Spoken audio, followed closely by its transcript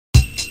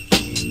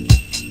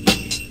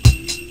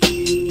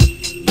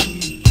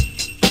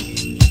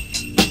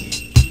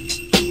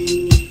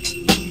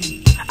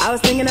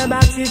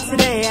you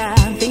today.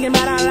 I'm thinking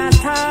about our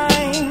last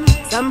time.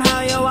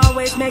 Somehow you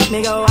always make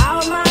me go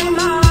out my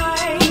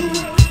mind.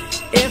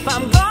 If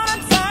I'm gonna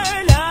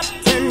turn up,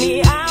 turn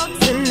me out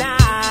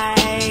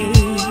tonight.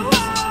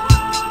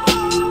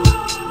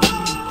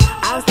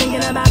 I was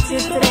thinking about you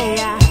today.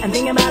 I'm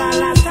thinking about our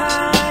last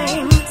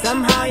time.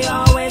 Somehow you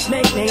always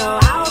make me go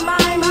out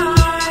my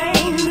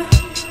mind.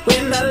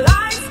 When the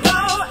lights go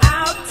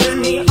out,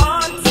 turn me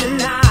on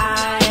tonight.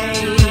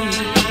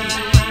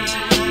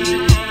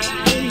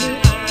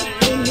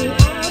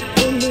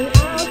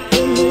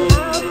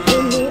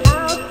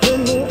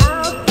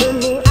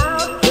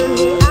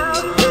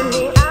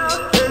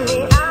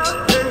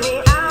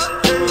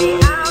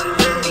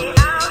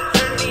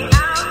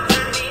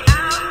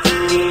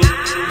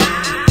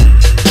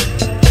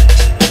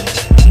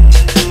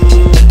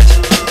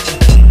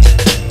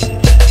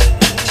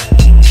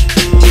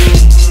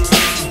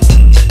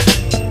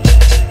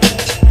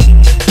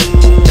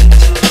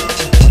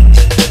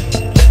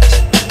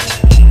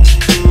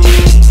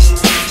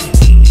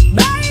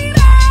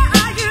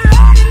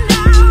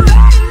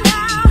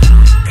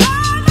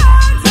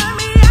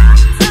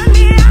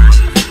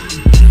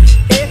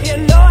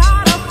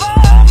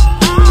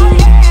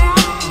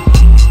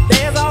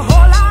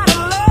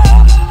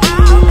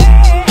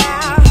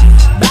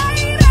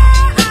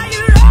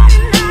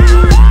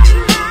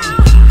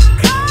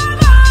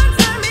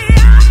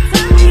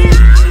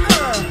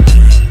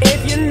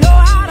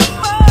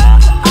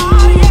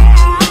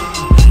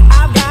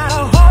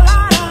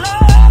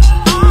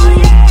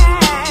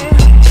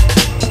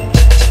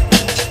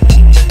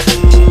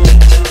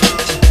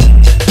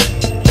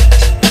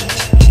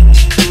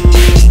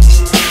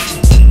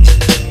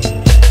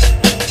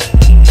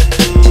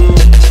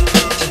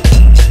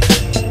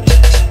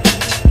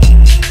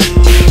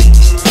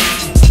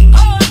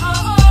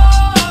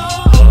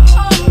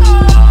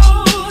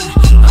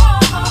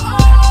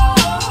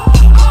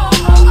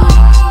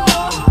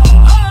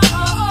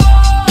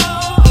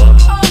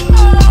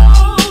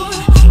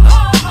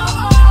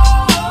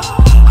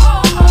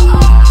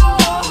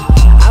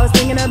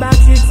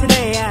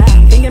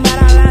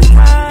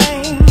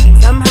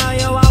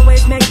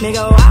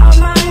 Nigga